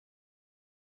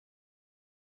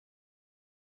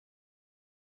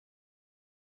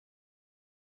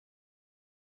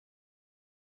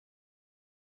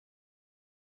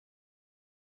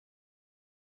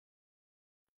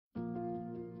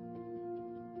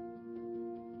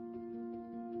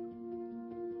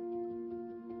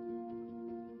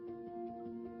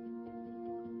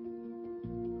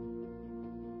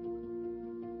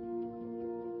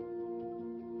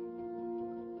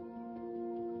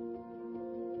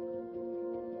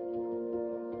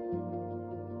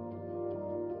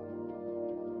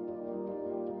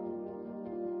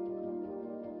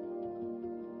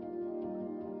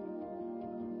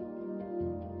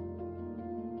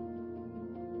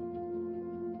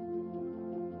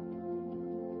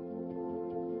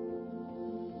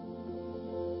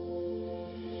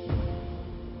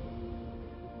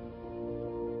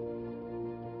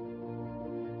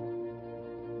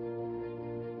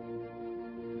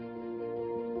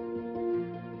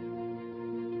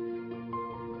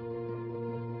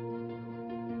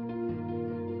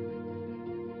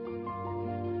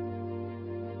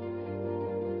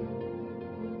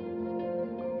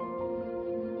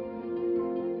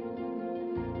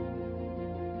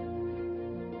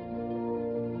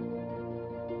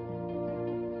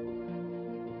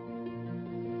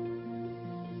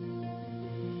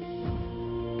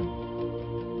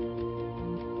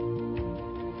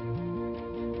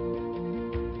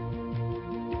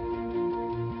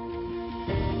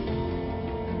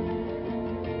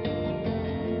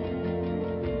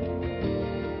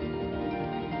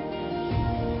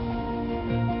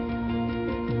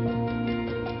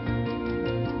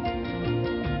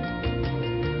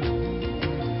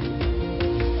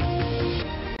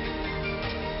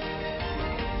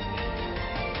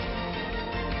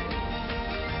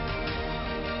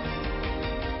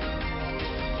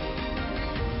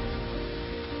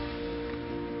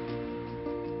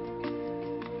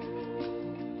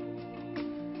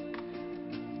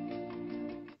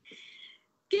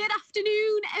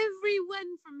Afternoon,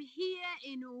 everyone from here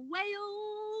in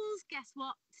Wales. Guess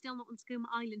what? Still not on Skomer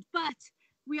Island, but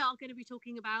we are going to be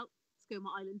talking about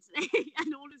Skomer Island today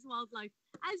and all its wildlife.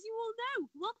 As you all know,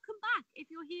 welcome back.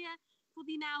 If you're here for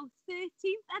the now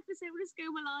 13th episode of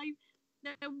Skomer Live,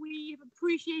 then we have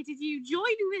appreciated you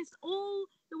joining us all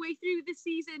the way through this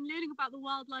season, learning about the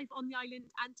wildlife on the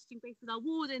island and touching base with our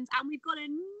wardens. And we've got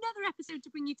another episode to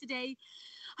bring you today.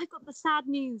 I've got the sad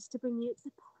news to bring you. It's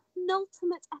the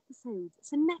penultimate episode.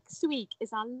 So next week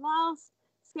is our last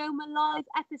Skomer Live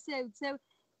episode. So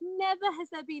never has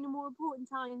there been a more important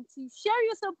time to show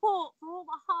your support for all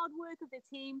the hard work of the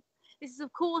team. This is,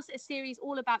 of course, a series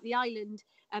all about the island,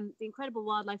 the incredible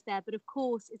wildlife there. But, of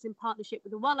course, it's in partnership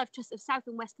with the Wildlife Trust of South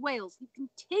and West Wales, who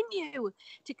continue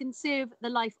to conserve the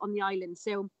life on the island.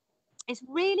 So it's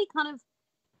really kind of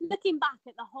looking back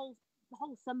at the whole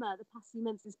summer, the past few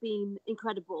months has been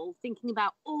incredible, thinking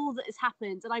about all that has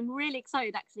happened. And I'm really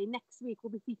excited, actually. Next week,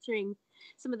 we'll be featuring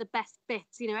some of the best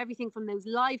bits, everything from those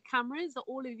live cameras that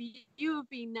all of you have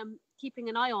been keeping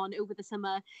an eye on over the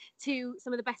summer to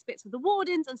some of the best bits with the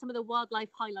wardens and some of the wildlife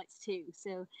highlights too.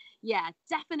 So, yeah,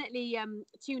 definitely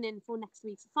tune in for next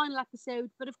week's final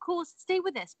episode. But, of course, stay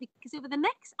with us because over the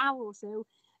next hour or so,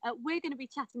 we're going to be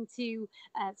chatting to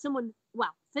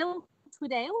Phil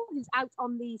Twiddale, who's out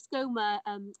on the Skomer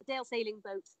Dale sailing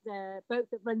boat, the boat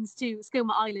that runs to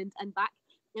Skomer Island and back.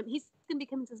 He's going to be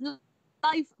coming to us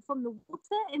live from the water.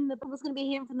 We're going to be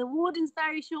hearing from the wardens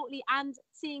very shortly and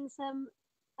seeing some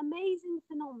amazing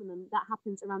phenomenon that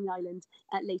happens around the island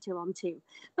later on too.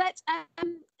 But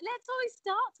let's always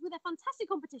start with a fantastic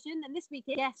competition, and this week,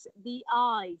 yes, the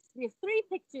eyes. We have 3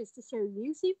 pictures to show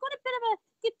you, so you've got a bit of a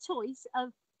good choice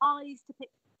of eyes to pick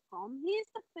from. Here's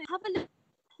the first. Have a look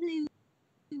at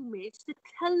plumage, the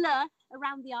colour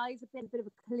around the eyes, a bit of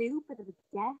a clue, a bit of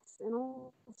a guess, and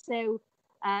also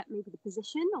maybe the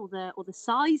position or the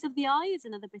size of the eye is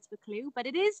another bit of a clue. But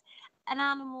it is an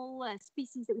animal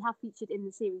species that we have featured in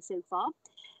the series so far.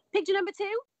 Picture number 2.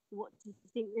 What do you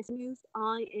think this news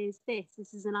eye is?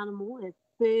 This is an animal, a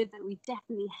bird that we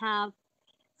definitely have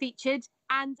featured.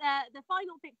 And the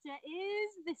final picture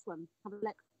is this one. Have a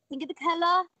look. Think of the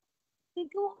colour.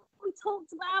 Think of what we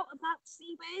talked about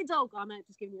seabirds. Oh, God, I'm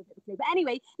just giving you a bit of a clue. But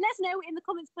anyway, let us know in the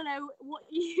comments below what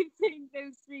you think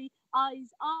those 3 eyes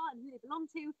are and who they belong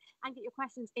to, and get your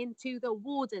questions into the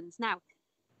wardens. Now,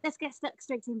 let's get stuck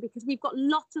straight in because we've got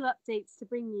lots of updates to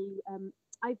bring you.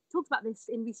 I've talked about this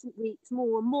in recent weeks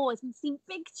more and more as we've seen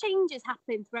big changes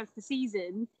happen throughout the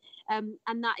season.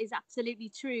 And that is absolutely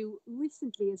true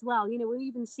recently as well. We're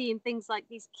even seeing things like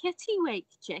these kittiwake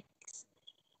chicks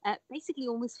basically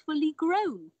almost fully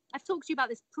grown. I've talked to you about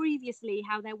this previously,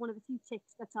 how they're one of the few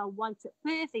chicks that are white at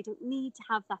birth. They don't need to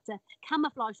have that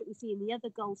camouflage that we see in the other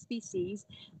gull species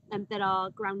that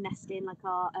are ground nesting, like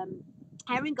our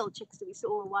herring gull chicks that we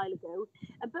saw a while ago.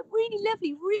 But really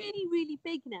lovely, really, really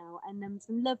big now, and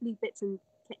some lovely bits and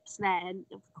clips there. And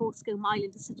of course, Skomer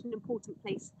Island is such an important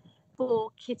place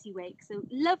for kittiwake. So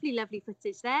lovely, lovely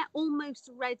footage there. Almost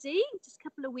ready. Just a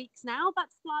couple of weeks now. About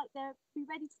to fly. They'll be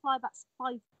ready to fly about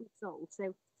 5 weeks old.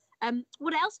 So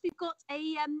what else? We've got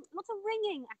lots of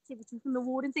ringing activity from the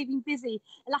wardens. They've been busy.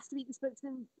 Last week we spoke to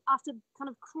them after kind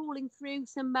of crawling through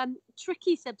some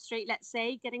tricky substrate, let's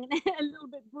say, getting a little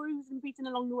bit bruised and beaten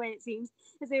along the way, it seems,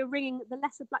 as they were ringing the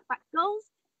lesser black-backed gulls.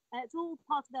 It's all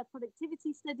part of their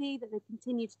productivity study that they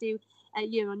continue to do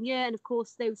year on year. And, of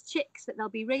course, those chicks that they'll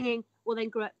be ringing will then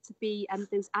grow up to be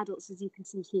those adults, as you can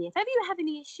see here. If ever you have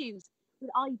any issues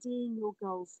with IDing your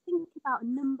gulls, think about a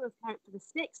number of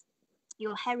characteristics.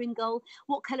 Your herring gull,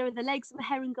 what colour are the legs of a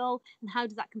herring gull, and how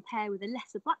does that compare with a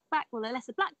lesser blackback? Well, a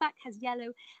lesser blackback has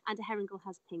yellow and a herring gull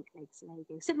has pink legs. So there you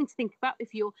go. Something to think about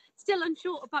if you're still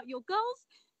unsure about your gulls.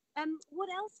 What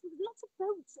else? Lots of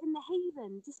boats in the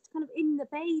haven, just kind of in the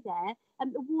bay there.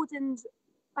 And the wardens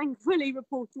thankfully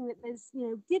reporting that there's,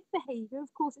 good behaviour.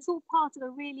 Of course, it's all part of a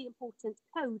really important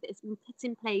code that has been put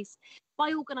in place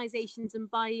by organisations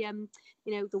and by,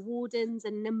 the wardens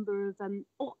and a number of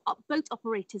boat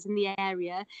operators in the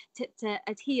area to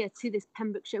adhere to this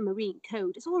Pembrokeshire Marine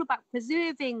Code. It's all about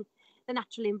preserving the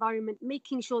natural environment,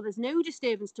 making sure there's no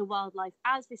disturbance to wildlife,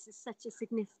 as this is such a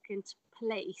significant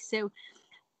place. So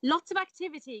lots of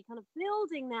activity kind of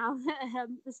building now.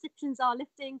 Restrictions are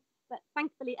lifting, but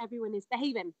thankfully everyone is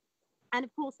behaving. And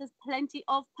of course, there's plenty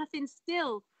of puffins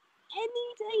still.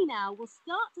 Any day now, we'll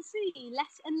start to see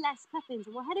less and less puffins.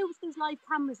 And we'll head over to those live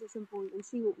cameras at some point and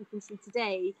see what we can see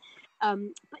today.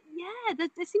 But yeah,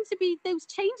 there seems to be those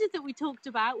changes that we talked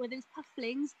about, where those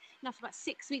pufflings, and after about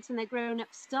 6 weeks when they're grown up,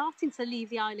 starting to leave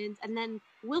the island. And then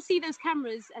we'll see those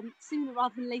cameras sooner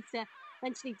rather than later,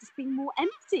 eventually just being more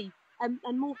empty.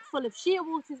 and more full of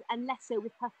shearwaters and less so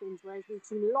with puffins, whereas we've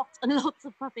seen lots and lots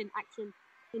of puffin action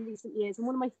in recent years. And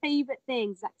one of my favourite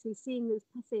things is actually seeing those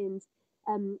puffins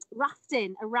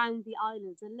rafting around the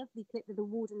islands. A lovely clip that the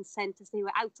wardens sent as they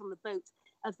were out on the boat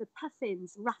of the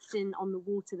puffins rafting on the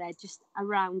water there just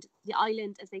around the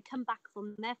island as they come back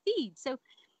from their feed. So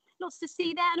lots to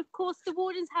see there. And of course the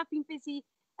wardens have been busy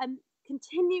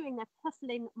continuing their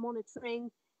puffling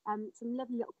monitoring. Some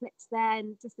lovely little clips there,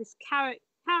 and just this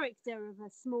character of a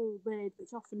small bird,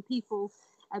 which often people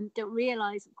don't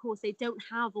realise. Of course, they don't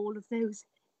have all of those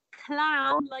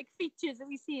clown-like features that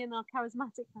we see in our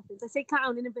charismatic puffins. I say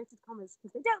clown in inverted commas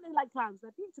because they don't look like clowns,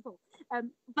 they're beautiful.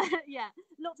 But yeah,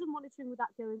 lots of monitoring with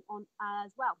that going on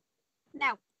as well.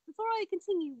 Now, before I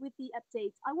continue with the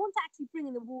updates, I want to actually bring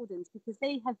in the wardens because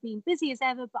they have been busy as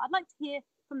ever, but I'd like to hear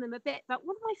from them a bit about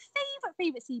one of my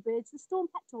favourite seabirds, the storm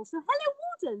petrel. So hello,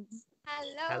 wardens.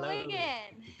 Hello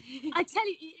again. I tell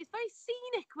you, it's very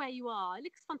scenic where you are. It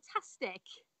looks fantastic.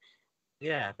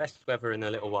 Yeah, best weather in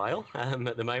a little while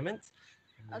at the moment.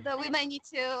 Although we may need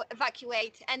to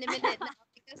evacuate any minute now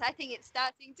because I think it's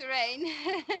starting to rain.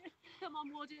 Come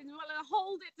on, wardens, we're going to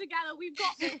hold it together. We've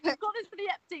got this. We've got this for the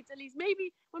updates at least.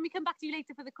 Maybe when we come back to you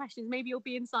later for the questions, maybe you'll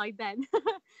be inside then.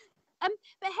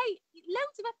 But hey,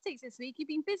 loads of updates this week. You've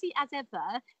been busy as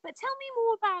ever. But tell me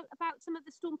more about some of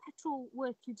the storm petrel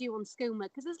work you do on Skomer,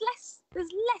 because there's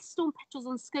less storm petrels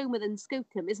on Skomer than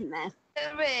Skokkum, isn't there?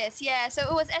 There is, yeah. So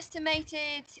it was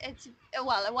estimated, a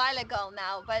while ago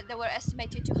now, but there were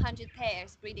estimated 200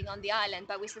 pairs breeding on the island.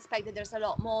 But we suspect that there's a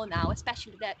lot more now,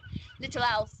 especially that little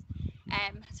owls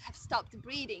have stopped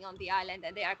breeding on the island,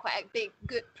 and they are quite a big,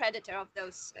 good predator of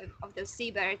those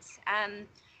seabirds.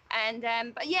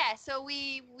 But yeah, so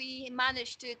we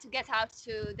managed to get out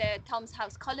to the Tom's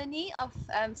House colony of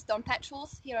storm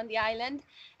petrels here on the island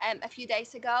a few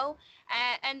days ago,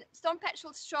 and storm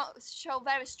petrels show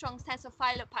very strong sense of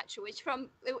philopatry, which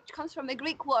comes from a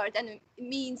Greek word and it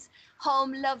means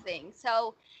home loving.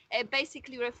 So it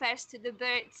basically refers to the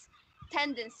bird's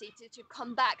tendency to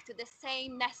come back to the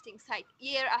same nesting site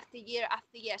year after year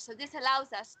after year. So this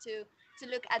allows us to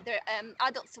look at their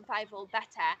adult survival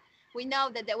better. We know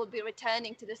that they will be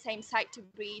returning to the same site to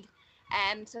breed,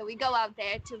 so we go out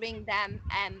there to ring them,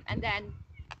 and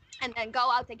then go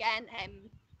out again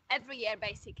every year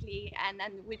basically, and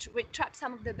then we trap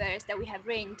some of the birds that we have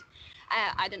ringed,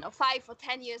 5 or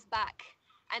 10 years back,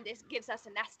 and this gives us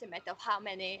an estimate of how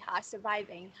many are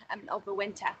surviving over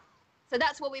winter. So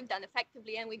that's what we've done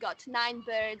effectively, and we got 9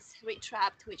 birds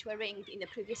retrapped, which were ringed in the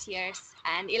previous years,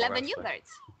 and 11 new birds.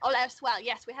 All else well,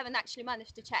 yes, we haven't actually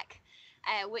managed to check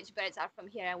which birds are from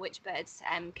here and which birds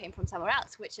came from somewhere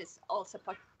else, which is also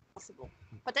possible.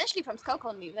 Potentially from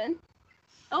Stockholm even.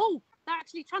 Oh, they're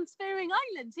actually transferring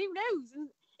islands. Who knows?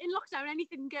 In lockdown,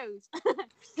 anything goes. But,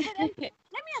 let me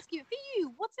ask you, for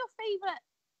you, what's your favourite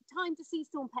time to see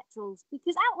storm petrels?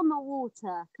 Because out on the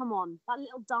water, come on, that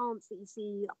little dance that you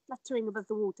see fluttering above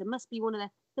the water must be one of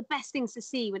the best things to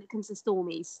see when it comes to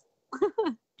stormies.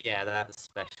 Yeah, that's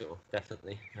special,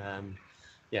 definitely.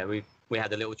 Yeah, we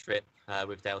had a little trip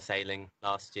with Dale Sailing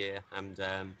last year, and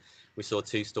we saw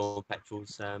 2 storm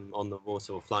petrels on the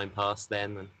water or flying past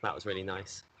then, and that was really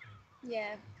nice.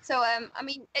 Yeah, so I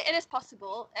mean, it is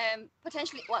possible,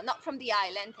 potentially, well, not from the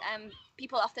island.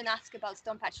 People often ask about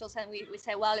storm petrels, and we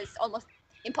say, well, it's almost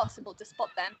impossible to spot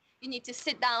them. You need to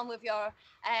sit down with your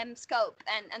scope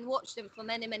and watch them for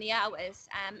many, many hours,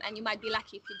 and you might be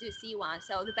lucky if you do see one.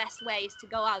 So the best way is to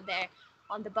go out there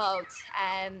on the boat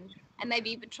and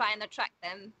maybe even try and attract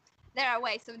them. There are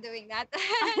ways of doing that.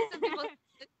 Some people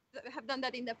have done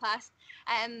that in the past,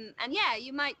 and yeah,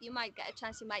 you might get a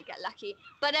chance, you might get lucky,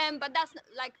 but that's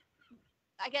like,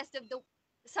 I guess the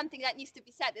something that needs to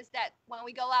be said is that when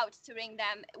we go out to ring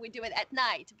them, we do it at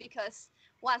night, because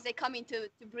once they come into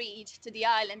to breed to the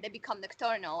island, they become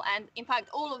nocturnal, and in fact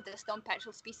all of the storm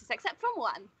petrel species except from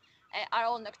one are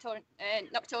all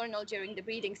nocturnal during the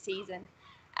breeding season.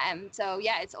 So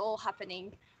yeah, it's all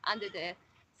happening under the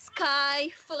sky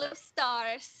full of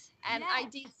stars, and yes.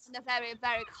 ideally on a very,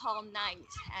 very calm night,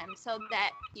 so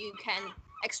that you can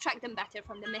extract them better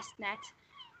from the mist net,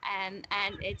 and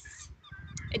it's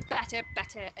better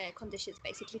conditions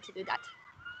basically to do that.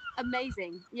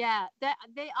 Amazing. Yeah,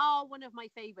 they are one of my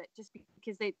favourite, just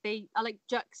because they are like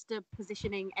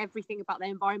juxtapositioning everything about their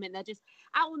environment. They're just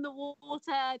out on the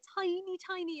water,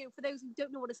 tiny. For those who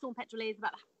don't know what a storm petrel is,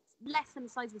 about less than the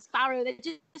size of a sparrow.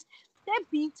 They're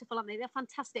beautiful, aren't they? They're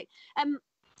fantastic.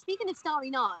 Speaking of starry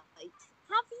nights,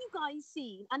 have you guys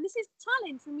seen, and this is a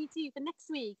challenge for me too for next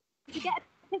week, to get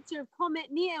a picture of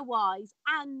Comet Neowise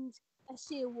and a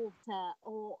shearwater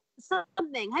or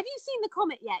something. Have you seen the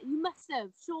comet yet? You must have,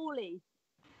 surely.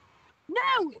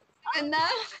 No. And now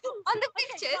on the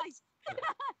pictures. Okay,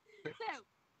 right. So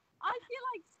I feel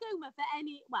like Skomer for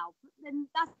any, well, then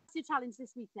that's your challenge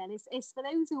this week then. It's for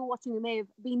those who are watching who may have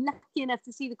been lucky enough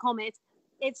to see the comet.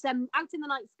 It's out in the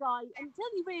night sky. Until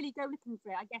you really go looking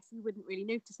for it, I guess you wouldn't really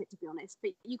notice it, to be honest.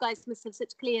 But you guys must have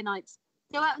such clear nights.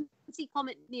 Go out and see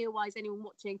Comet near-wise, anyone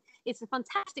watching. It's a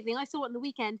fantastic thing. I saw it on the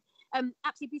weekend.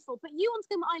 Absolutely beautiful. But you on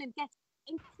Skomer Island get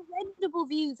incredible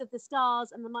views of the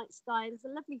stars and the night sky. There's a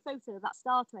lovely photo of that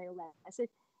star trail there. So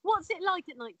what's it like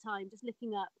at night time, just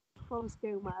looking up from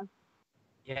Skomer?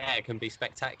 Yeah, it can be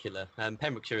spectacular.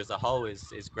 Pembrokeshire as a whole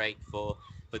is great for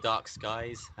dark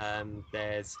skies.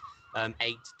 There's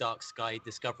 8 dark sky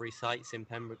discovery sites in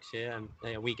Pembrokeshire,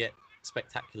 and we get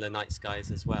spectacular night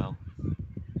skies as well.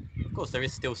 Of course, there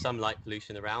is still some light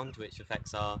pollution around, which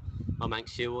affects our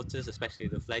Manx shearwaters, especially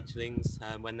the fledglings.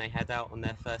 When they head out on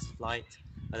their first flight,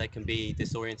 they can be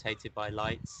disorientated by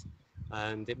lights,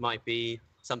 and it might be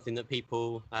something that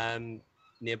people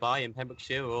nearby in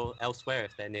Pembrokeshire or elsewhere,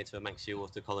 if they're near to a Manx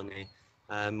shearwater colony,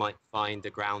 might find a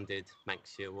grounded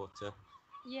Manx shearwater.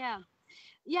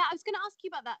 Yeah, I was going to ask you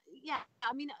about that. Yeah,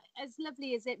 I mean, as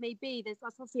lovely as it may be,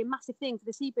 that's obviously a massive thing for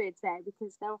the seabirds there,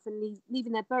 because they're often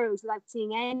leaving their burrows without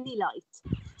seeing any light.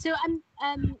 So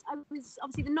I was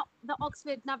obviously the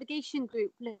Oxford Navigation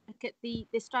Group look at the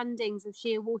strandings of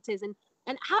shearwaters, and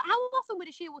how often would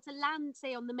a shearwater land,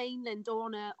 say, on the mainland or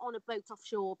on a boat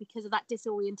offshore because of that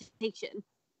disorientation?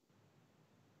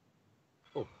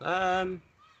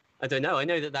 I don't know. I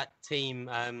know that team,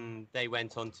 they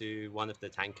went onto one of the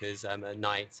tankers at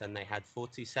night, and they had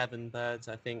 47 birds,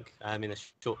 I think, in a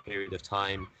short period of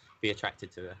time be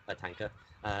attracted to a tanker.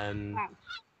 Wow.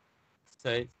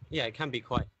 So, yeah, it can be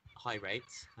quite high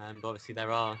rates. But obviously,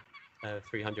 there are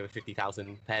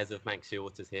 350,000 pairs of Manx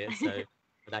shearwaters here, so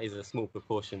that is a small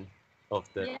proportion of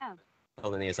the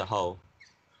colony as a whole.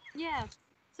 Yeah.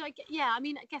 So, I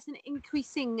mean, I guess an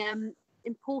increasing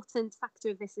important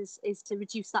factor of this is to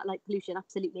reduce that light pollution.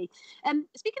 Absolutely.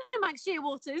 Speaking of Manx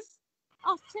shearwaters,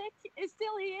 our chick is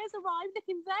still here, has arrived,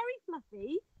 looking very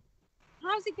fluffy.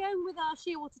 How's it going with our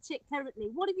shearwater chick currently?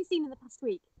 What have you seen in the past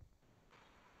week?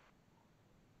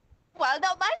 Well,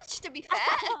 not much, to be fair.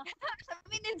 I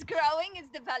mean, it's growing,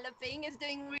 it's developing, it's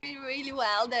doing really, really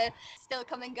well. They still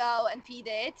come and go and feed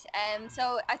it.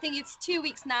 So I think it's 2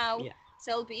 weeks now. Yeah.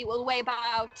 So we'll weigh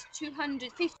about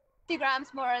 250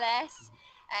 grams more or less.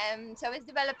 So it's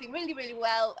developing really, really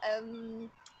well.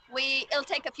 It'll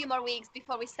take a few more weeks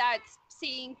before we start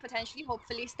seeing,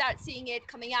 hopefully start seeing it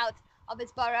coming out of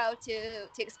its burrow to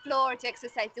explore, to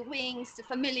exercise the wings, to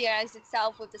familiarize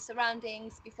itself with the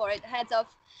surroundings before it heads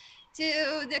off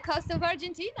to the coast of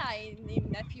Argentina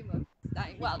in a few months.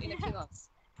 In a few months,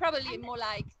 probably more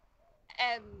like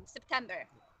September.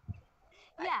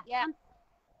 Yeah.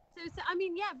 So I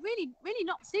mean, really, really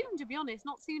not soon, to be honest.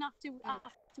 Not soon after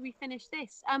we finish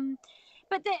this.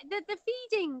 But the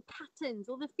feeding patterns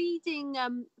or the feeding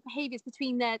behaviours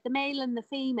between the male and the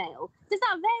female, does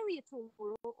that vary at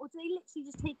all, or do they literally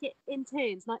just take it in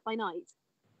turns, night by night?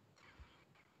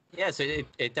 Yeah, so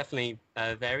it definitely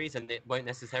varies, and it won't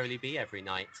necessarily be every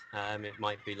night. It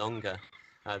might be longer.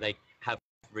 They have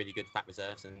really good fat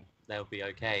reserves, and they'll be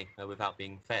okay without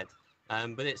being fed.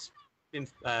 But it's been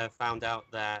found out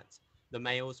that the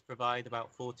males provide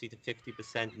about 40 to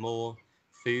 50% more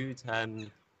food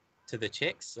to the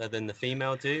chicks than the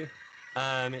female do.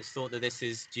 It's thought that this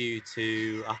is due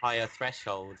to a higher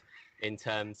threshold in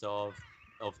terms of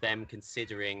them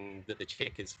considering that the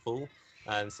chick is full.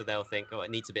 So they'll think, oh,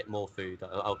 it needs a bit more food,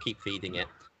 I'll keep feeding it,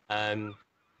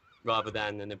 rather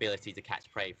than an ability to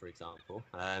catch prey, for example.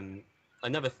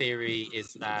 Another theory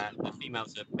is that the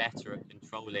females are better at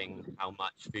controlling how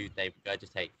much food they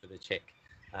regurgitate for the chick.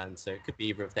 So it could be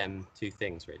either of them two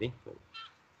things, really.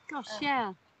 Gosh,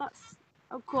 yeah, that's...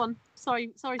 Oh, go on. Sorry,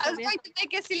 I was going to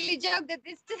make a silly joke that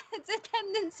it's a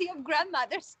tendency of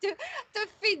grandmothers to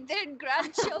feed their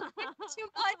grandchildren too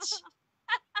much.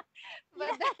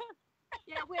 But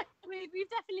we've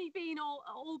definitely been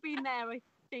all been there, I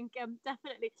think,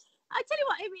 definitely. I tell you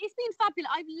what, it's been fabulous.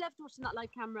 I've loved watching that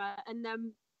live camera, and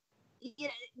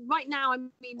right now, I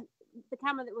mean, the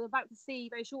camera that we're about to see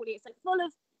very shortly, it's like full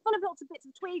of lots of bits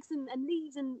of twigs and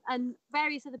leaves and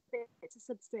various other bits of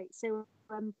substrate. So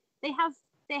they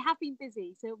have been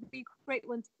busy, so it'll be a great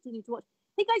one to continue to watch.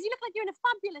 Hey guys, you look like you're in a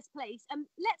fabulous place.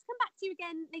 Let's come back to you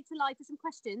again later live for some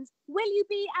questions. Will you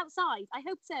be outside? I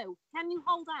hope so. Can you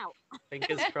hold out?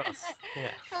 Fingers crossed.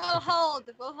 Yeah. We'll hold.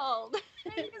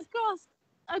 Fingers crossed.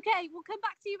 Okay, we'll come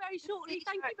back to you very shortly.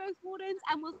 Thank you both, Wardens,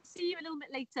 and we'll see you a little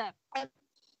bit later.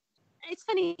 it's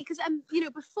funny because you know,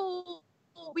 before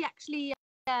we actually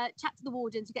chat to the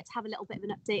wardens, we get to have a little bit of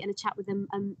an update and a chat with them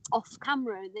off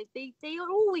camera, and they are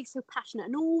always so passionate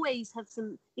and always have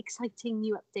some exciting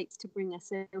new updates to bring us.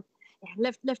 So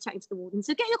yeah, love chatting to the wardens.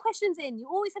 So get your questions in. You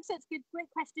always have such great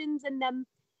questions, and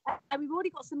we've already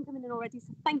got some coming in already,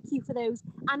 so thank you for those.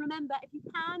 And remember, if you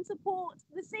can support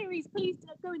the series, please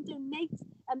go and donate.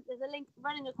 There's a link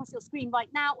running across your screen right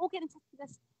now, or get in touch with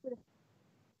us with a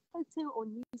photo or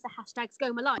use the hashtag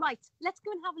Skomer Live. Right, let's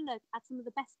go and have a look at some of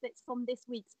the best bits from this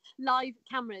week's live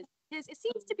cameras. Because it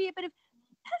seems to be a bit of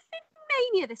puffin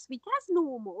mania this week, as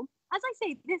normal. As I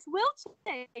say, this will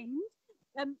change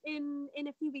in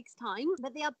a few weeks' time,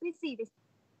 but they are busy. They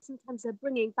sometimes are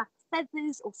bringing back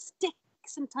feathers or sticks,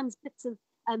 sometimes bits of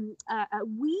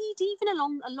weed even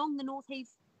along the North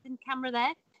Haven camera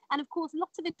there. And of course,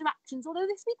 lots of interactions, although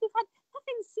this week we've had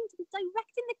puffins seem to be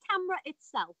directing the camera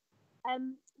itself.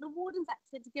 The wardens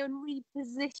actually had to go and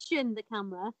reposition the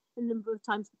camera a number of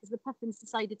times because the puffins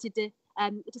decided to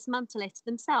dismantle it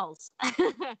themselves. So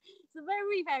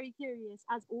very, very curious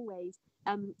as always.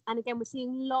 And again, we're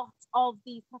seeing lots of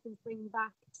these puffins bringing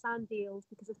back sand eels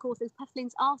because of course those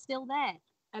puffins are still there.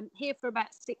 Here for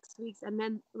about 6 weeks and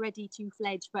then ready to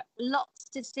fledge, but lots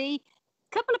to see.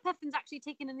 A couple of puffins actually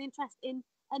taking an interest in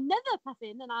another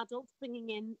puffin, an adult, bringing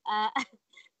in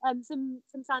some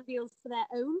sand eels for their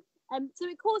own. So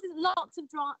it causes lots of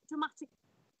dramatic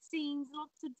scenes,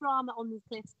 lots of drama on these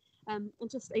cliffs, and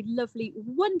just a lovely,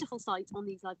 wonderful sight on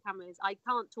these live cameras. I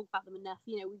can't talk about them enough.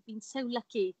 You know, we've been so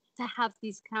lucky to have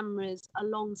these cameras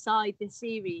alongside this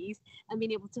series and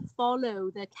being able to follow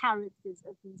the characters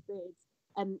of these birds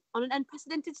on an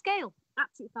unprecedented scale.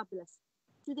 Absolutely fabulous.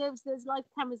 To those live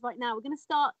cameras right now, we're going to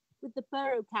start with the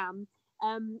burrow cam.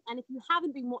 And if you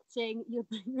haven't been watching, you're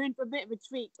in for a bit of a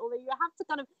treat, although you have to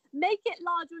kind of make it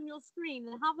larger on your screen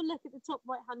and have a look at the top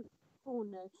right-hand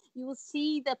corner. You will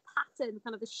see the pattern,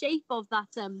 kind of the shape of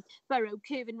that burrow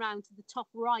curving round to the top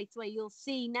right, where you'll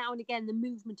see now and again the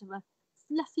movement of a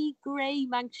fluffy grey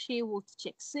Manx shearwater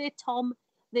chick, Sir Tom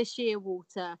the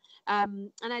shearwater. And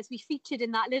as we featured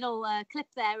in that little clip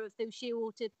there of those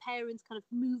shearwater parents kind of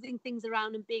moving things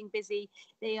around and being busy,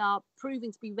 they are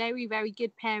proving to be very, very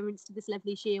good parents to this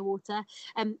lovely shearwater.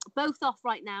 Both off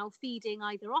right now, feeding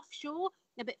either offshore,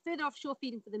 a bit further offshore,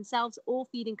 feeding for themselves, or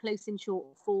feeding close inshore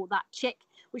for that chick,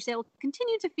 which they'll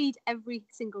continue to feed every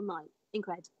single night.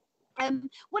 Incredible.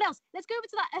 What else? Let's go over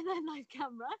to that other live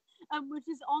camera, which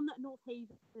is on North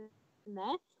Haven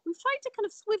there. We've tried to kind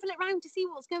of swivel it around to see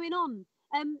what's going on.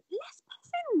 Less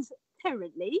puffins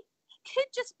currently. Could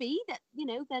just be that, you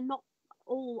know, they're not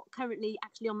all currently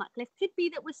actually on that cliff. Could be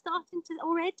that we're starting to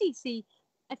already see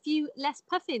a few less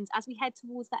puffins as we head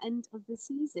towards the end of the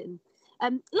season.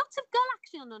 Lots of gull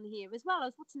action on here as well. I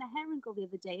was watching a heron gull the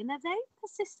other day, and they're very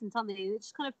persistent, aren't they? They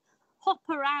just kind of hop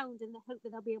around in the hope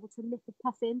that they'll be able to lick a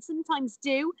puffin. Sometimes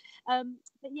do.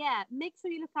 But yeah, make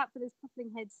sure you look out for those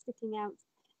puffling heads sticking out.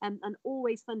 And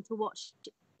always fun to watch,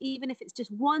 even if it's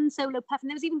just one solo puffin.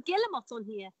 There was even guillemot on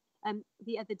here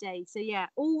the other day. So yeah,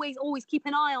 always keep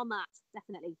an eye on that,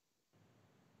 definitely.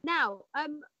 Now,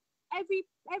 every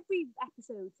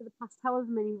episode for the past however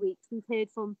many weeks, we've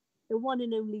heard from the one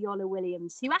and only Iolo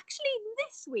Williams, who actually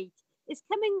this week is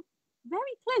coming very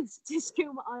close to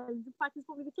Skomer Island. In fact, it's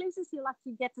probably the closest he'll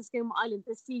actually get to Skomer Island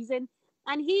this season.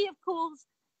 And he, of course,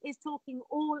 is talking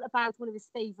all about one of his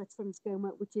favourites from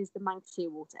Skomer, which is the Manx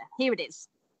shearwater. Here it is.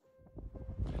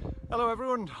 Hello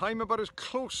everyone, I'm about as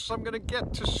close as I'm going to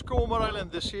get to Skomer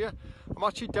Island this year. I'm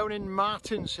actually down in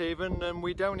Martinshaven, and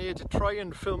we're down here to try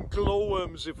and film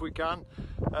glowworms if we can.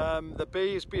 The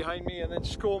bay is behind me, and then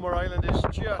Skomer Island is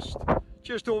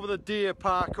just over the deer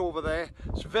park over there.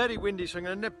 It's very windy, so I'm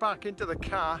going to nip back into the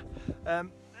car.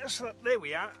 So there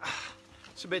we are.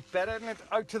 It's a bit better, isn't it?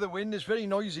 Out to the wind, it's very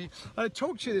noisy. And I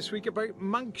talked to you this week about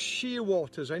Manx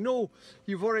shearwaters. I know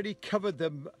you've already covered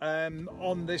them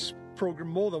on this programme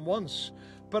more than once,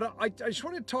 but I just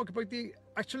want to talk about the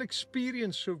actual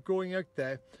experience of going out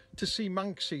there to see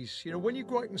Manxies. You know, when you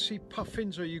go out and see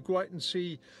puffins, or you go out and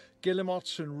see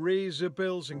guillemots and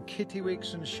razorbills and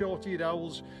kittiwakes and short-eared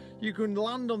owls, you can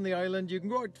land on the island, you can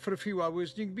go out for a few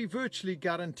hours, you can be virtually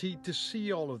guaranteed to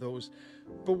see all of those.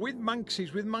 But with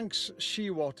Manxies, with Manx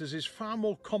shearwaters, it's far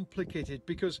more complicated,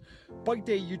 because by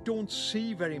day you don't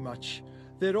see very much.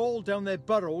 They're all down their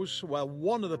burrows. Well,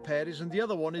 one of the pair is, and the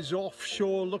other one is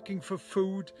offshore looking for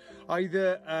food,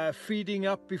 either feeding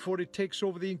up before it takes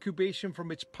over the incubation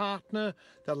from its partner.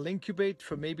 They'll incubate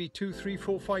for maybe 2, 3,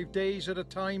 4, 5 days at a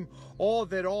time, or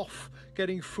they're off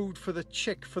getting food for the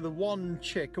chick, for the one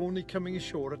chick only coming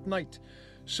ashore at night.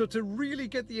 So to really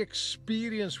get the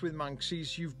experience with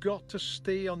Manxies, you've got to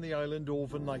stay on the island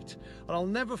overnight. And I'll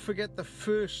never forget the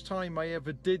first time I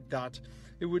ever did that.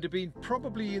 It would have been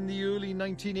probably in the early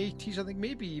 1980s, I think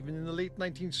maybe even in the late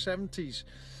 1970s.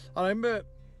 And I remember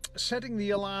setting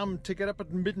the alarm to get up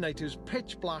at midnight. It was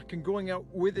pitch black, and going out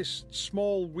with this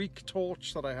small weak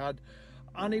torch that I had.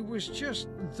 And it was just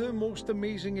the most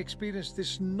amazing experience.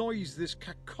 This noise, this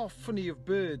cacophony of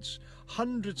birds,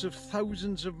 hundreds of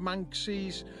thousands of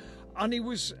Manxies. And it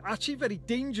was actually very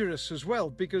dangerous as well,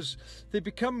 because they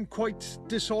become quite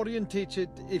disorientated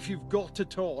if you've got a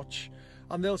torch,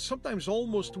 and they'll sometimes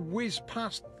almost whiz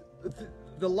past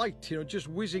the light, you know, just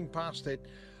whizzing past it.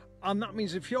 And that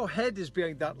means if your head is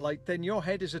behind that light, then your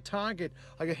head is a target.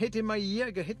 I got hit in my ear,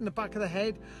 I got hit in the back of the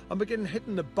head. I'm getting hit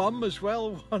in the bum as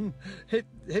well. One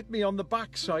hit me on the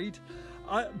backside.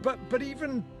 But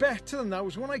even better than that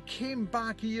was when I came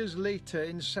back years later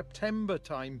in September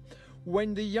time,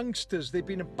 when the youngsters, they've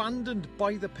been abandoned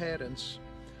by the parents.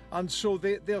 And so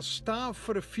they'll starve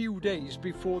for a few days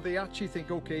before they actually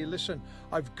think, okay, listen,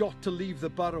 I've got to leave the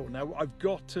burrow now. I've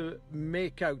got to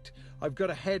make out. I've got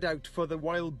to head out for the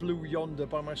wild blue yonder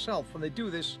by myself. And they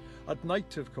do this at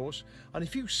night, of course. And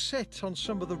if you sit on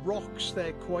some of the rocks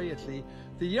there quietly,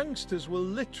 the youngsters will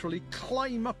literally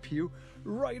climb up you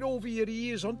right over your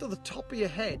ears onto the top of your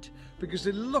head, because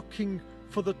they're looking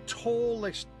for the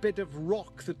tallest bit of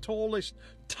rock, the tallest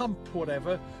tump,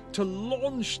 whatever, to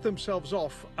launch themselves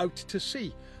off out to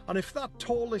sea. And if that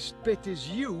tallest bit is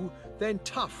you, then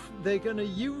tough, they're going to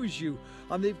use you.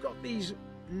 And they've got these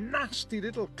nasty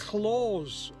little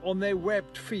claws on their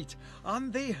webbed feet,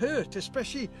 and they hurt,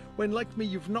 especially when, like me,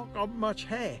 you've not got much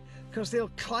hair, because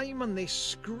they'll climb and they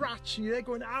scratch and they're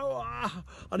going ow, ah,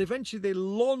 and eventually they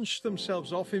launch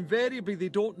themselves off. Invariably they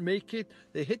don't make it,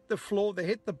 they hit the floor, they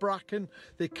hit the bracken,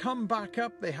 they come back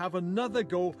up, they have another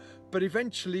go, but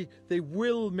eventually they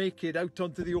will make it out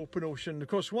onto the open ocean. Of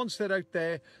course, once they're out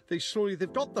there,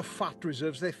 they've got the fat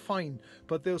reserves, they're fine,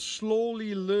 but they'll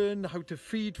slowly learn how to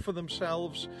feed for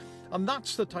themselves. And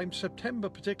that's the time, September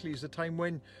particularly, is the time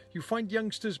when you find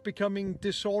youngsters becoming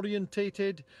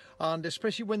disorientated, and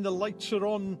especially when the lights are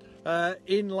on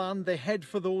inland, they head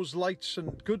for those lights,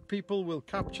 and good people will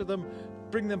capture them,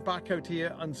 bring them back out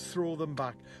here and throw them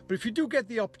back. But if you do get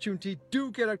the opportunity,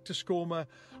 do get out to Skomer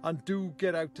and do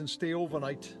get out and stay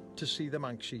overnight to see the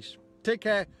Manxies. Take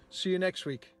care, see you next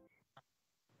week.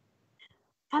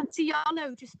 Fancy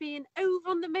Iolo just being over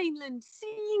on the mainland,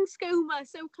 seeing Skomer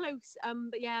so close.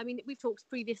 But yeah, I mean, we've talked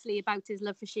previously about his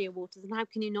love for shearwaters, and how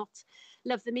can you not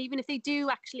love them, even if they do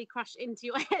actually crash into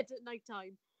your head at night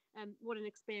time. What an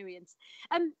experience.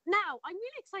 Now, I'm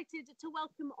really excited to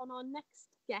welcome on our next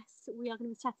guest. We are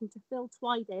going to be chatting to Phil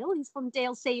Twydale. He's from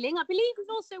Dale Sailing. I believe he's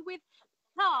also with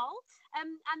Carl,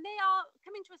 and they are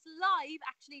coming to us live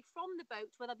actually from the boat,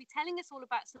 where they'll be telling us all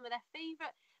about some of their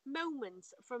favourite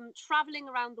moments from travelling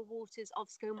around the waters of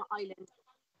Skomer Island.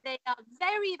 They are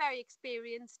very, very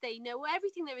experienced. They know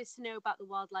everything there is to know about the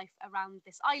wildlife around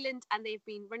this island, and they've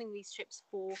been running these trips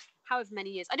for however many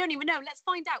years. I don't even know. Let's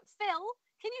find out. Phil,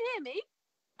 can you hear me?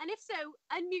 And if so,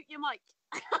 unmute your mic.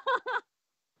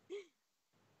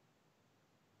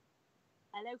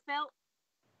 Hello, Phil.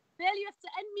 Phil, you have to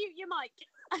unmute your mic.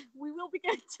 We will be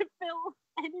going to Phil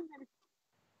any minute.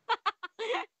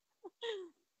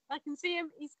 I can see him.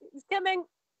 He's coming.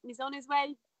 He's on his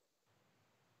way.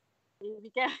 Here we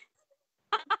go.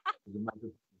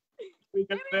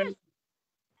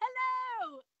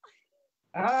 Hello.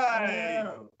 Hi.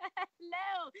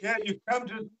 Hello. Yeah, you've come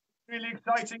to a really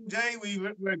exciting day.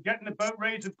 We're getting the boat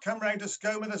ready to come round to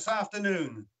Skomer this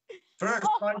afternoon. First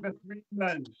time for 3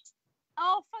 months.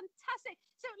 Oh, fantastic.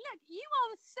 So look, you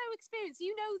are so experienced.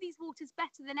 You know these waters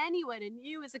better than anyone, and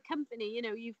you as a company, you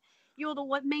know, you're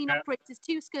the main operators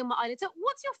to Skomer Island. So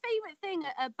what's your favourite thing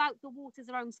about the waters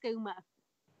around Skomer?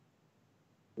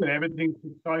 Well, everything's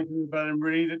exciting about them,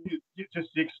 really. Just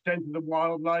the extent of the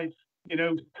wildlife. You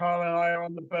know, Carl and I are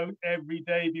on the boat every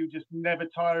day. You just never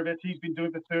tire of it. He's been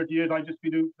doing it for 30 years. I've just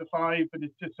been doing it for 5, but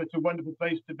it's just such a wonderful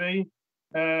place to be.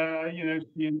 You know,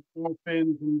 seeing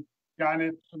dolphins and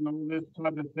gannets and all this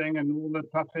type of thing, and all the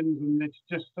puffins, and it's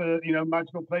just a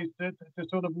magical place to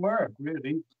sort of work,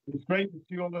 really. It's great to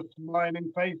see all the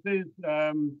smiling faces.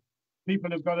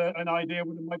 People have got an idea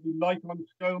what it might be like on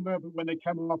Skomer, but when they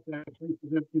come off their faces,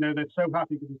 they're so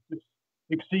happy because it's just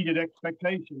exceeded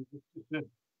expectations. It's just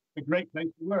a great place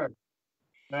to work.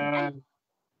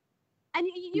 And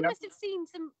you must have seen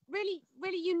some really,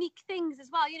 really unique things as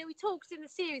well. You know, we talked in the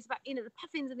series about, the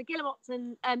puffins and the guillemots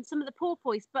and some of the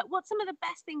porpoise, but what's some of the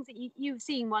best things that you've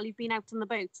seen while you've been out on the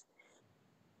boat?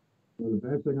 Well, the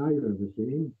best thing I've ever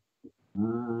seen,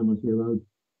 I must be about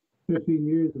 15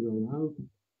 years ago now.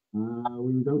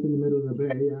 We was out in the middle of the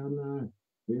bay and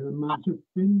we had a massive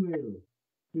fin whale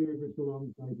service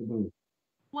alongside the boat.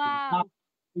 Wow.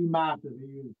 Absolutely massive. He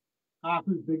was half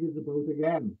as big as the boat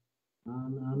again.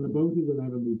 And the boat is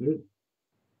 11 meters.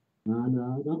 And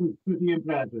that was pretty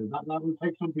impressive. That will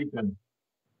take some beating.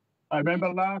 I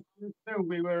remember last year too,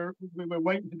 we were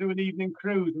waiting to do an evening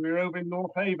cruise, and we were over in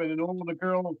North Haven, and all the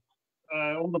girls,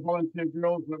 all the volunteer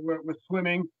girls were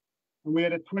swimming, and we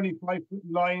had a 25-foot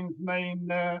lion's mane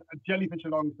a jellyfish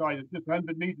alongside us, just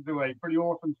 100 meters away. Pretty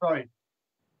awesome sight.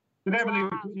 But everything,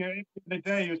 in the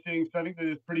day you're seeing something that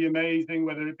is pretty amazing,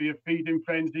 whether it be a feeding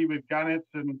frenzy with gannets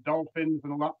and dolphins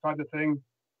and all that type of thing.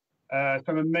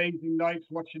 Some amazing nights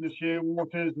watching the sheer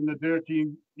waters and the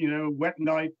dirty, wet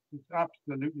nights. It's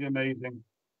absolutely amazing.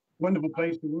 Wonderful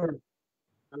place to work.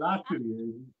 The last 2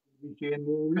 years, we've seen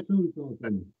more whistles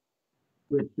dolphins,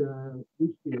 which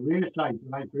used to be a rare sight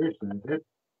when I first heard it.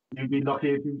 You'd be lucky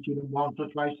if you've seen them once or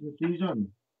twice in the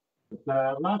season. But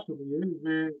the last couple of years,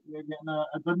 we're getting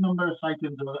a good number of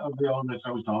sightings of the old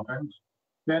whistles dolphins.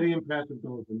 Very impressive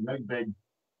dolphins, very big.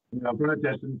 From a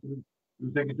distance,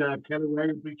 you think it's a killer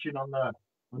whale breaching on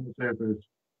the surface.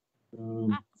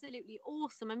 Absolutely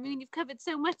awesome. I mean, you've covered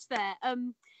so much there.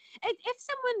 If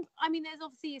someone, I mean, there's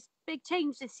obviously a big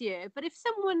change this year, but if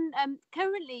someone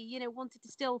currently, wanted to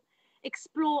still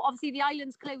explore, obviously the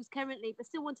island's closed currently, but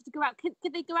still wanted to go out,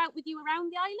 could they go out with you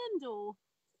around the island or?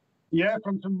 Yeah,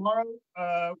 from tomorrow,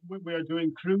 we are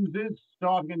doing cruises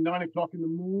starting at 9 o'clock in the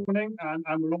morning,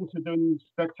 and we're also doing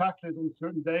spectaculars on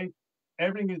certain days.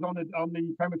 Everything is on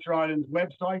the Petrel Islands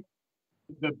website.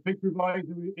 The big provider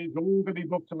is all going to be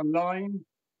booked online.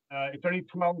 It's only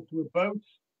 12 to a boat,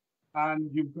 and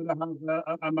you've got to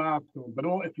have a mask on. But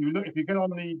if you get on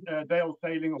the Dale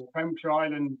Sailing or Petrel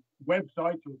Island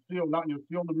website, you'll see all that, and you'll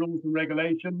see all the rules and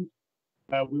regulations.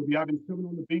 We'll be having someone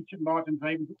on the beach at Martin's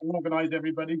Haven to organise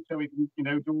everybody, so we can,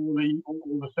 do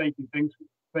all the safety things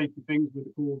with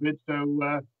the COVID.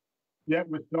 So. Yeah,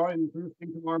 we're starting first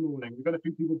thing tomorrow morning. We've got a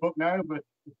few people booked now, but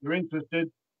if you're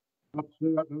interested, that's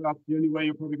the only way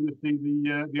you're probably going to see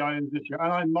the islands this year.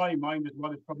 And in my mind as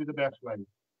well, it's probably the best way.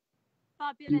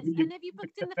 Fabulous. And have you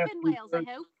booked in the fin whales, I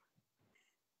hope?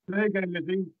 Say again,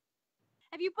 Lizzie.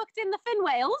 Have you booked in the fin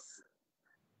whales?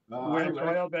 We'll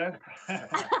try our best. You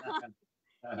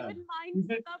wouldn't mind?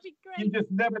 That'd be great. You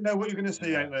just never know what you're going to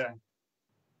see out there.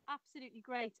 Absolutely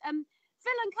great.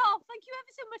 Phil and Carl, thank you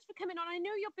ever so much for coming on. I know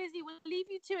you're busy. We'll leave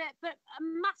you to it, but a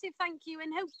massive thank you,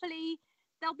 and hopefully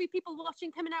there'll be people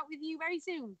watching coming out with you very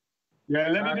soon.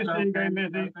 Yeah, let me just see you again,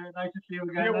 Lizzie. Nice to see you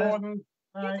again. See you, Warden.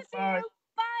 Bye. Bye.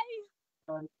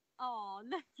 Bye. Oh,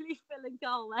 lovely Phil and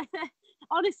Carl.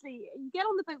 Honestly, you get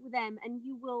on the boat with them, and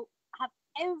you will have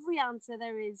every answer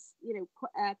there is.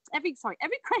 Every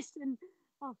question.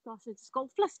 Oh gosh, I just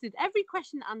got flustered. Every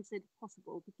question answered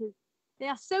possible because they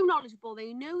are so knowledgeable.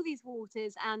 They know these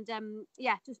waters, and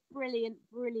just brilliant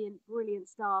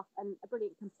staff and a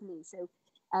brilliant company. So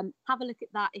have a look at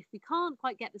that. If we can't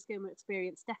quite get the Skomer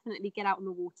experience, definitely get out on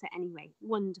the water anyway.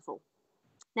 Wonderful.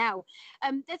 Now,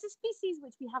 there's a species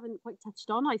which we haven't quite touched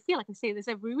on. I feel like I say this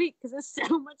every week because there's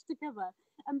so much to cover.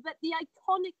 But the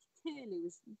iconic curlew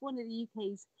is one of the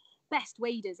UK's best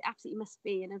waders. It absolutely must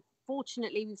be. And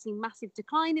unfortunately, we've seen massive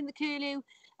decline in the curlew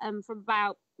from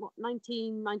about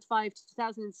 1995 to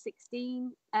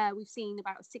 2016. We've seen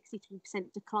about a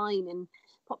 63% decline in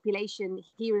population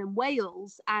here in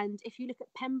Wales. And if you look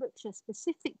at Pembrokeshire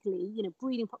specifically,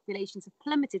 breeding populations have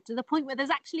plummeted to the point where there's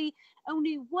actually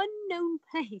only one known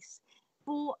place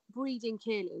for breeding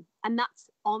curlew, and that's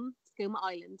on Skomer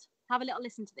Island. Have a little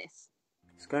listen to this.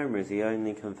 Skomer is the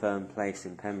only confirmed place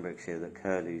in Pembrokeshire that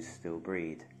curlews still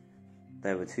breed.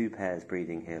 There were 2 pairs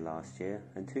breeding here last year,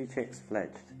 and 2 chicks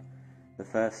fledged, the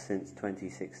first since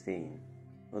 2016.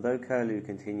 Although curlew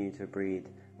continue to breed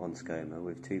on Skomer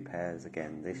with 2 pairs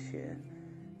again this year,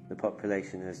 the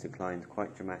population has declined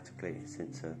quite dramatically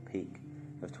since a peak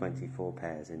of 24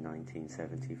 pairs in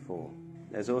 1974.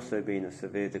 There's also been a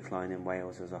severe decline in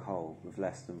Wales as a whole, with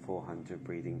less than 400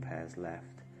 breeding pairs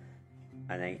left,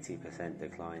 an 80%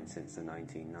 decline since the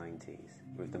 1990s,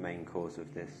 with the main cause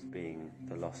of this being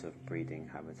the loss of breeding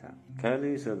habitat.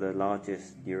 Curlews are the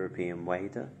largest European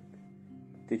wader.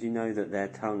 Did you know that their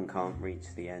tongue can't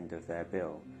reach the end of their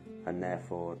bill, and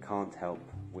therefore can't help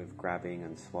with grabbing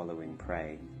and swallowing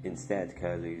prey? Instead,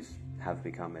 curlews have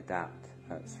become adept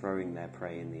at throwing their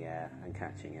prey in the air and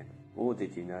catching it. Or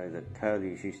did you know that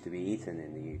curlews used to be eaten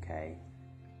in the UK?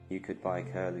 You could buy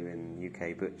curlew in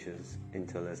UK butchers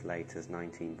until as late as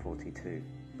 1942.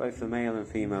 Both the male and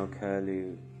female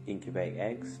curlew incubate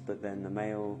eggs, but then the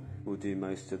male will do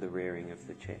most of the rearing of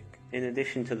the chick. In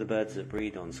addition to the birds that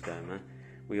breed on Skomer,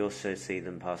 we also see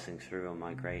them passing through on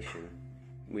migration.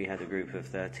 We had a group of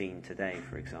 13 today,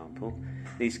 for example.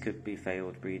 These could be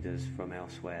failed breeders from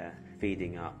elsewhere,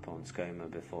 feeding up on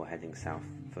Skomer before heading south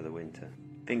for the winter.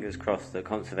 Fingers crossed that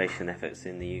conservation efforts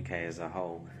in the UK as a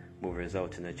whole will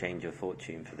result in a change of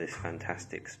fortune for this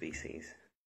fantastic species.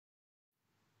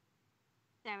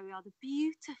 There we are, the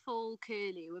beautiful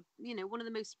curlew, you know, one of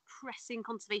the most pressing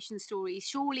conservation stories,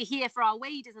 surely here for our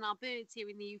waders and our birds here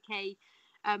in the UK.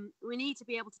 We need to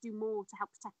be able to do more to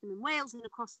help protect them in Wales and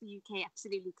across the UK,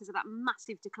 absolutely, because of that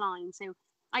massive decline. So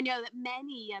I know that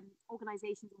many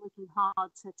organisations are working hard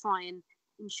to try and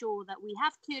ensure that we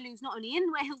have curlews not only in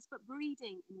Wales, but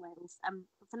breeding in Wales.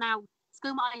 But for now,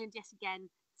 Skomer Island, yet again,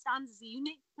 stands as a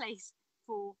unique place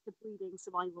for the breeding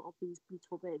survival of these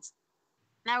beautiful birds.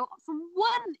 Now, from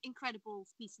one incredible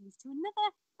species to another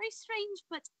very strange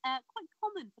but quite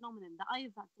common phenomenon that I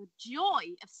have had the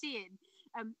joy of seeing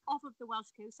off of the Welsh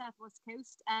coast, southwest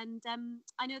coast, and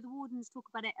I know the wardens talk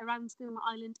about it around Skomer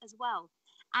Island as well.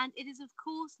 And it is, of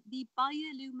course, the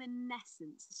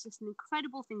bioluminescence. It's just an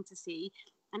incredible thing to see,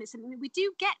 and it's something that we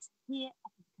do get here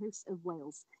off the coast of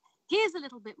Wales. Here's a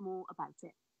little bit more about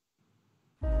it.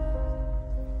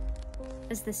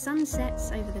 As the sun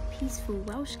sets over the peaceful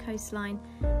Welsh coastline,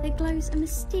 there glows a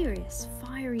mysterious,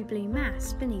 fiery blue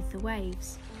mass beneath the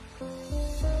waves.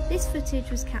 This footage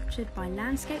was captured by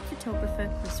landscape photographer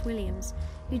Chris Williams,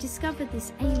 who discovered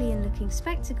this alien-looking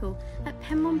spectacle at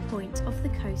Penmon Point off the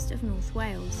coast of North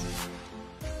Wales.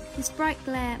 This bright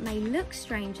glare may look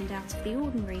strange and out of the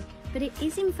ordinary, but it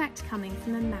is in fact coming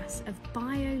from a mass of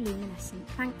bioluminescent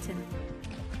plankton.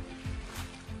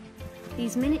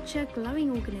 These miniature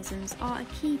glowing organisms are a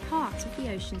key part of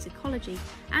the ocean's ecology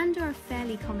and are a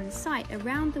fairly common sight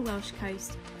around the Welsh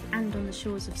coast and on the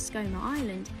shores of Skomer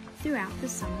Island throughout the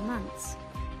summer months.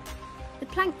 The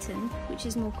plankton, which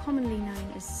is more commonly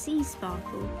known as sea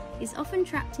sparkle, is often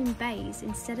trapped in bays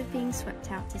instead of being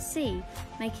swept out to sea,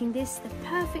 making this the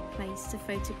perfect place to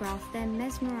photograph their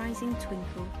mesmerising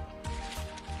twinkle.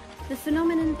 The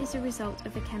phenomenon is a result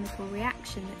of a chemical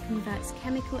reaction that converts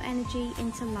chemical energy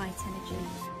into light energy.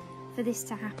 For this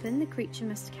to happen, the creature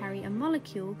must carry a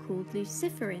molecule called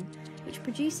luciferin, which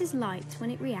produces light when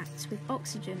it reacts with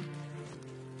oxygen.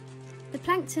 The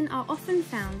plankton are often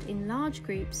found in large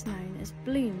groups known as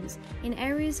blooms in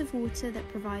areas of water that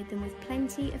provide them with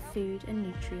plenty of food and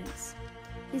nutrients.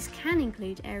 This can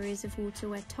include areas of water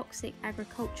where toxic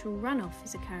agricultural runoff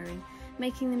is occurring,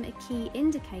 making them a key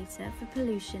indicator for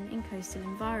pollution in coastal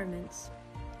environments.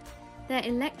 Their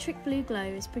electric blue glow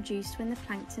is produced when the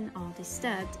plankton are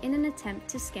disturbed in an attempt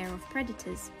to scare off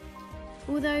predators.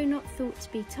 Although not thought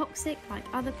to be toxic like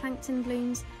other plankton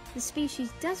blooms, the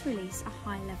species does release a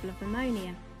high level of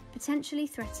ammonia, potentially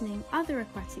threatening other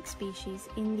aquatic species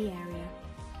in the area.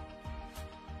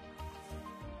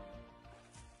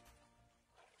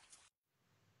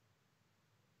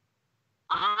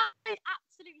 I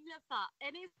absolutely love that.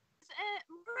 And it's a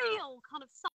real kind of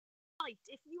sight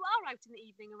if you are out in the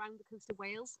evening around the coast of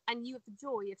Wales and you have the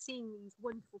joy of seeing these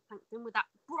wonderful plankton with that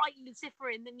bright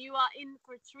luciferin, then you are in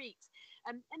for a treat.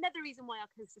 Another reason why our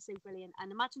coast is so brilliant, and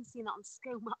imagine seeing that on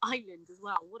Skomer Island as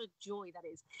well. What a joy that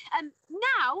is.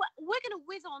 Now we're going to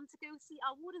whiz on to go see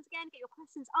our wardens again, get your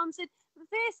questions answered. But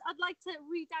first, I'd like to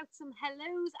read out some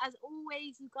hellos. As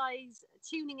always, you guys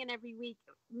tuning in every week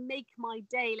make my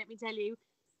day, let me tell you.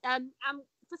 And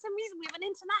for some reason, we have an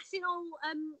international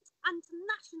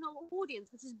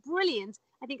audience, which is brilliant.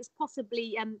 I think it's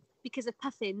possibly because of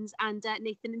Puffins and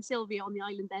Nathan and Sylvia on the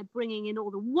island there, bringing in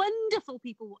all the wonderful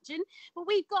people watching. But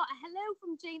we've got a hello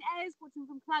from Jane Ayres, watching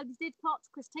from Cloudy Didcot.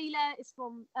 Chris Taylor is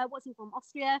from watching from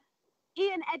Austria.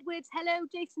 Ian Edwards, hello.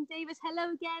 Jason Davis,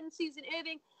 hello again. Susan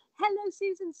Irving, hello,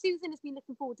 Susan. Susan has been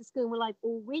looking forward to Skomer Live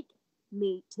all week.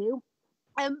 Me too.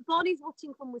 Bonnie's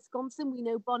watching from Wisconsin. We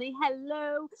know Bonnie.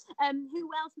 Hello. Who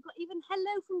else? We've got even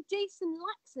hello from Jason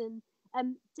Laxon.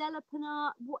 Della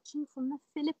Pinar watching from the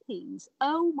Philippines.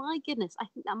 Oh my goodness. I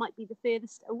think that might be the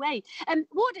furthest away.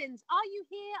 Wardens, are you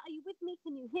here? Are you with me?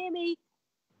 Can you hear me?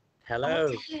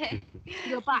 Hello.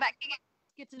 You're back.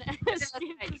 Good to know. Good to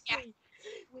see.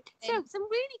 So, some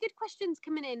really good questions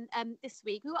coming in this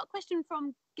week. We've got a question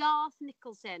from Garth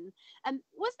Nicholson.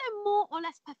 Was there more or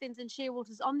less puffins and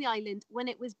shearwaters on the island when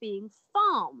it was being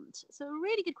farmed? So, a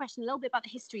really good question. A little bit about the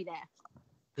history there.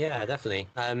 Yeah, definitely.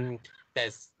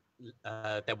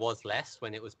 There was less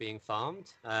when it was being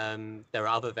farmed. There are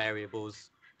other variables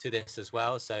to this as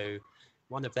well. So,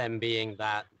 one of them being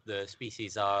that the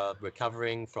species are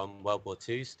recovering from World War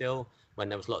II still, when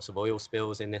there was lots of oil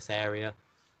spills in this area.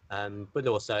 But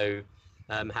also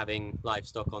having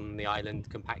livestock on the island,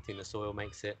 compacting the soil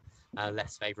makes it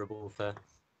less favourable for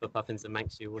puffins and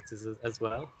Manxie waters as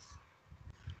well.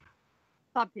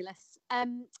 Fabulous.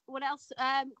 What else?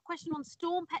 Question on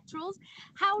storm petrels.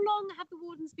 How long have the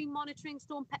wardens been monitoring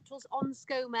storm petrels on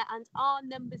Skomer, and are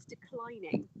numbers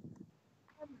declining?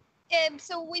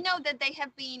 So we know that they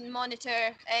have been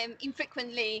monitored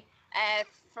infrequently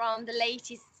from the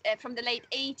late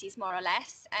 80s, more or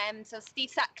less. So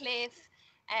Steve Sutcliffe,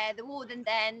 the warden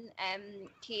then,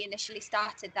 he initially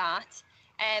started that.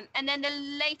 And then the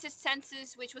latest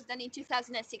census, which was done in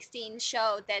 2016,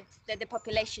 showed that the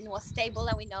population was stable,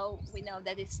 and we know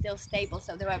that it's still stable.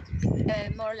 So there are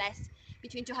more or less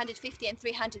between 250 and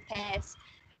 300 pairs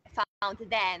found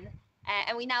then,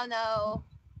 and we now know,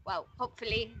 well,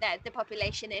 hopefully, that the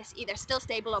population is either still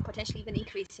stable or potentially even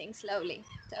increasing slowly.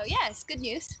 So yeah, it's good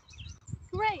news.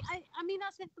 Great. I mean,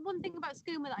 that's the one thing about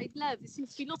Skomer that I love. There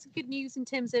seems to be lots of good news in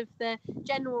terms of the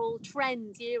general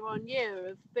trend year on year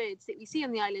of birds that we see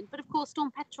on the island. But of course, storm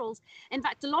petrels, in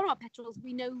fact, a lot of our petrels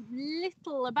we know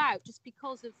little about, just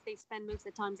because of they spend most of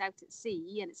their times out at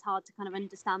sea, and it's hard to kind of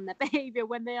understand their behaviour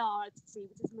when they are out at sea,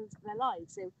 which is most of their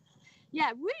lives. So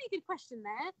yeah, really good question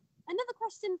there. Another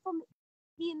question from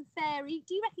Ian Fairy.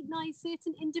 Do you recognise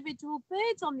certain individual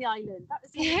birds on the island? That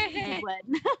was a good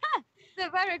one. It's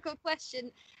a very good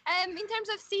question. In terms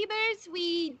of seabirds,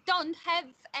 we don't have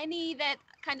any that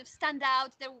kind of stand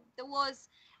out. There was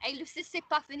a leucistic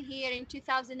puffin here in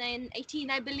 2018,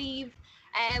 I believe.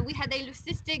 We had a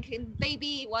leucistic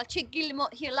baby, chick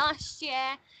guillemot here last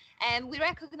year. And we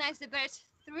recognize the birds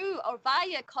through or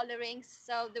via colorings,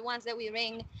 so the ones that we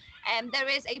ring. There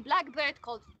is a blackbird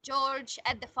called George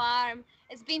at the farm.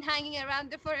 It's been hanging around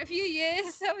there for a few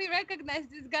years, so we recognize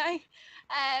this guy.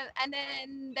 And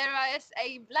then there is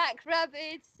a black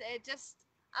rabbit just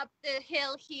up the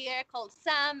hill here called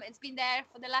Sam. It's been there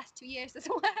for the last 2 years as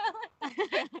well.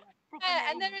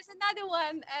 And there is another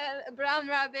one, a brown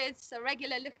rabbit, a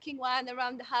regular looking one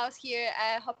around the house here,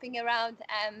 hopping around.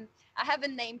 I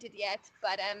haven't named it yet,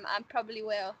 but I probably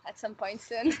will at some point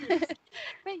soon.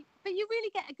 But you really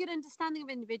get a good understanding of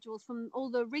individuals from all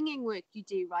the ringing work you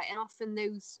do, right? And often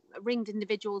those ringed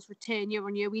individuals return year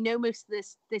on year. We know most of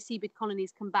the seabird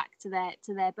colonies come back to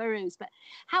their burrows, but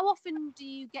how often do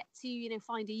you get to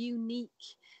find a unique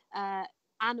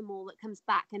animal that comes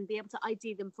back and be able to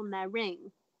ID them from their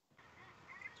ring?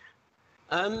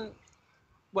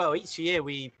 Well, each year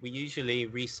we usually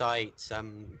recite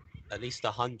at least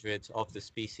 100 of the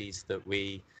species that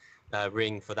we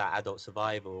ring for that adult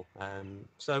survival.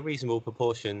 So a reasonable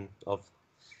proportion of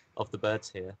the birds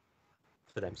here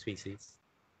for them species.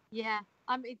 Yeah,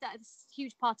 I mean that's a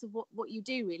huge part of what you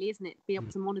do, really, isn't it? Be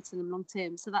able to monitor them long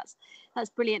term. So that's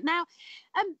brilliant. Now,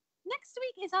 next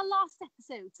week is our last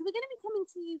episode, so we're going to be coming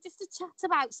to you just to chat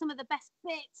about some of the best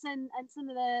bits and some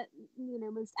of the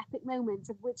most epic moments,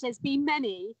 of which there's been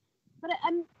many. But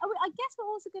I guess we're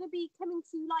also going to be coming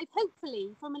to you live,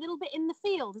 hopefully, from a little bit in the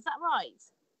field. Is that right?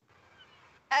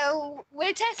 Oh,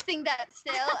 we're testing that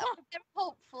still. We're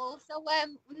hopeful, so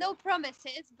no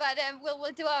promises, but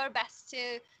we'll do our best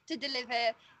to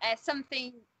deliver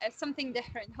something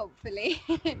different, hopefully,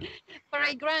 for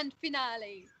a grand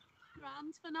finale.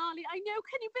 Grand finale. I know.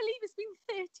 Can you believe it's been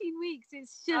 13 weeks?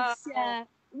 It's just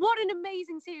what an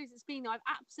amazing series it's been. I've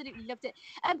absolutely loved it.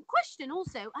 Question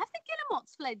also: have the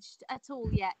guillemots fledged at all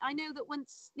yet? I know that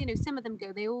once some of them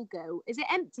go, they all go. Is it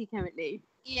empty currently?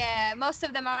 Yeah, most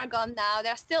of them are gone now.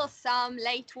 There are still some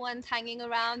late ones hanging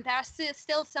around. There are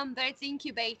still some birds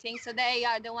incubating, so they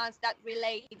are the ones that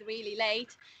relayed really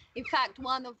late. In fact,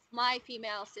 one of my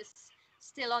females is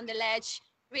still on the ledge,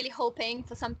 really hoping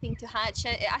for something to hatch.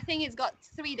 I think it's got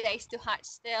 3 days to hatch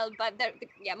still, but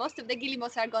most of the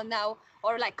guillemots are gone now,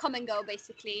 or come and go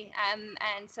basically.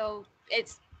 And so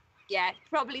it's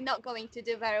probably not going to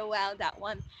do very well, that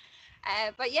one.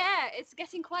 But yeah, it's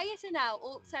getting quieter now.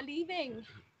 Auks are leaving.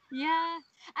 Yeah,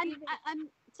 and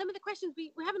some of the questions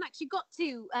we haven't actually got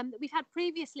to that we've had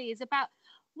previously is about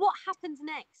what happens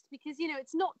next, because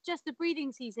it's not just the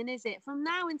breeding season, is it? From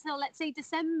now until, let's say,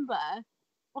 December,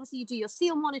 obviously you do your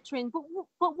seal monitoring, but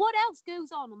what else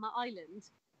goes on the island?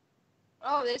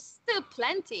 Oh, there's still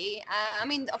plenty. I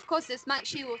mean, of course, there's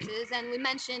Manxie waters, and we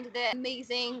mentioned the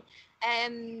amazing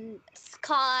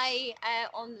sky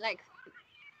on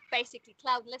basically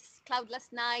cloudless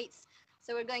nights.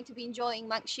 So we're going to be enjoying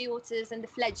Manxie waters and the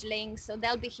fledglings. So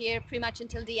they'll be here pretty much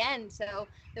until the end. So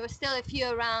there were still a few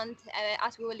around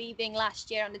as we were leaving last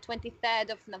year on the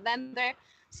 23rd of November.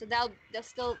 So there'll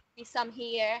still be some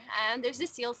here, and there's the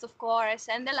seals, of course,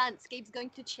 and the landscape's going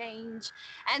to change,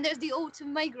 and there's the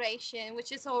autumn migration,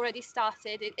 which has already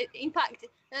started. In fact,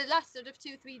 the last sort of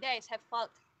 2-3 days have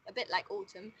felt a bit like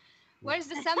autumn. Where's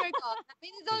the summer gone? I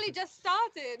mean, it's only just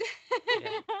started.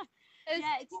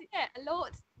 It's a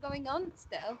lot going on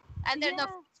still, and there's no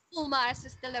full Mars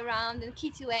is still around, and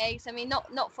Key 2A's. I mean,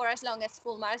 not for as long as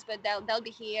full Mars, but they'll be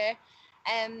here.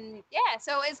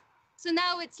 So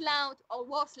now it's loud, or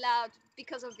was loud,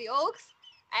 because of the auks,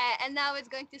 and now it's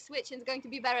going to switch and it's going to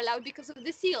be very loud because of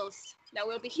the seals that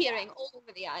we'll be hearing all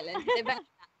over the island. They're very,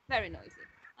 very noisy.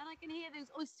 And I can hear those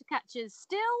oyster catchers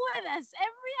still with us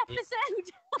every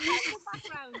episode in the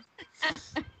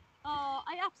background. Oh,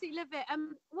 I absolutely love it.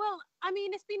 Well, I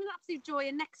mean, it's been an absolute joy,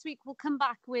 and next week we'll come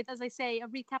back with, as I say, a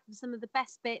recap of some of the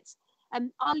best bits.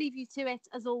 I'll leave you to it,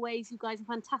 as always. You guys are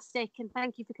fantastic, and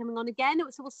thank you for coming on again.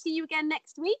 So we'll see you again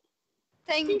next week.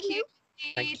 Thank you.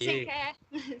 Thank you. Take care.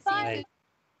 Bye.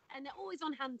 And they're always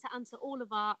on hand to answer all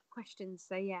of our questions.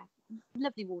 So yeah,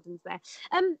 lovely wardens there.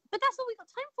 But that's all we've got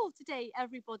time for today,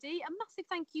 everybody. A massive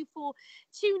thank you for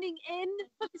tuning in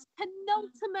for this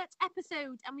penultimate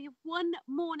episode, and we have one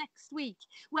more next week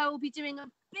where we'll be doing a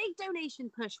big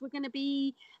donation push. We're going to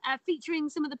be featuring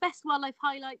some of the best wildlife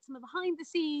highlights, some of behind the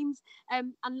scenes,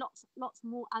 and lots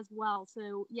more as well.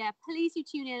 So yeah, please do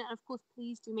tune in, and of course,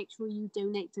 please do make sure you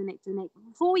donate.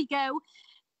 Before we go,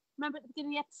 remember at the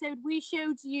beginning of the episode, we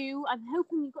showed you, I'm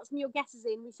hoping you've got some of your guesses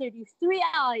in, we showed you 3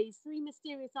 eyes, 3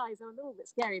 mysterious eyes. I'm a little bit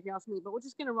scary if you ask me, but we're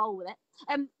just going to roll with it.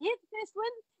 Here's the first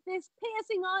one. This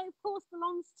piercing eye, of course,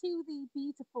 belongs to the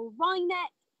beautiful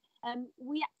wryneck.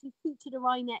 We actually featured a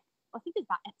wryneck, I think it was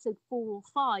about episode 4 or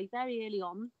 5, very early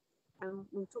on.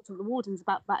 We'll talk to the wardens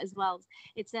about that as well.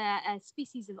 It's a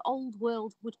species of old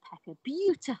world woodpecker.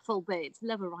 Beautiful birds.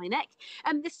 Love a wryneck.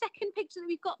 The second picture that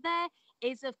we've got there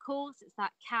is, of course, it's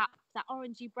that cap, that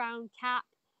orangey brown cap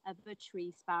of a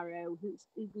tree sparrow who's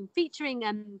been featuring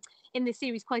in this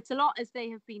series quite a lot, as they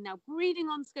have been now breeding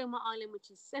on Skomer Island, which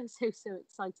is so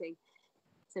exciting.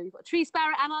 So we've got tree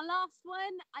sparrow, and our last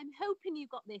one, I'm hoping you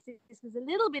got this. This was a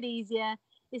little bit easier.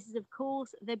 This is, of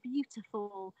course, the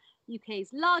beautiful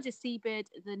UK's largest seabird,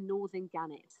 the northern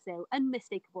gannet. So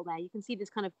unmistakable there. You can see this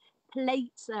kind of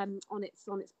plate on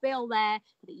its bill there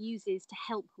that it uses to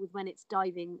help with when it's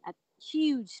diving at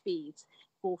huge speeds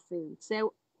for food.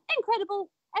 So incredible.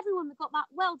 Everyone that got that,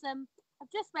 well done. I've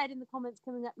just read in the comments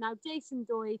coming up now, Jason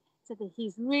Doy said that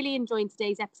he's really enjoying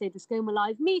today's episode of Skomer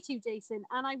Live. Me too, Jason.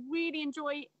 And I really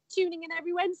enjoy tuning in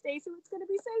every Wednesday. So it's going to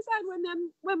be so sad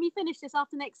when we finish this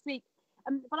after next week.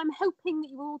 But I'm hoping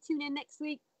that you will all tune in next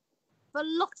week for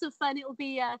lots of fun. It will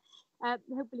be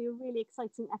hopefully a really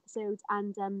exciting episode.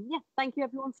 And thank you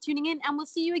everyone for tuning in. And we'll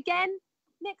see you again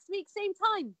next week, same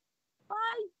time.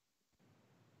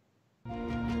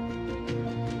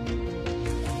 Bye.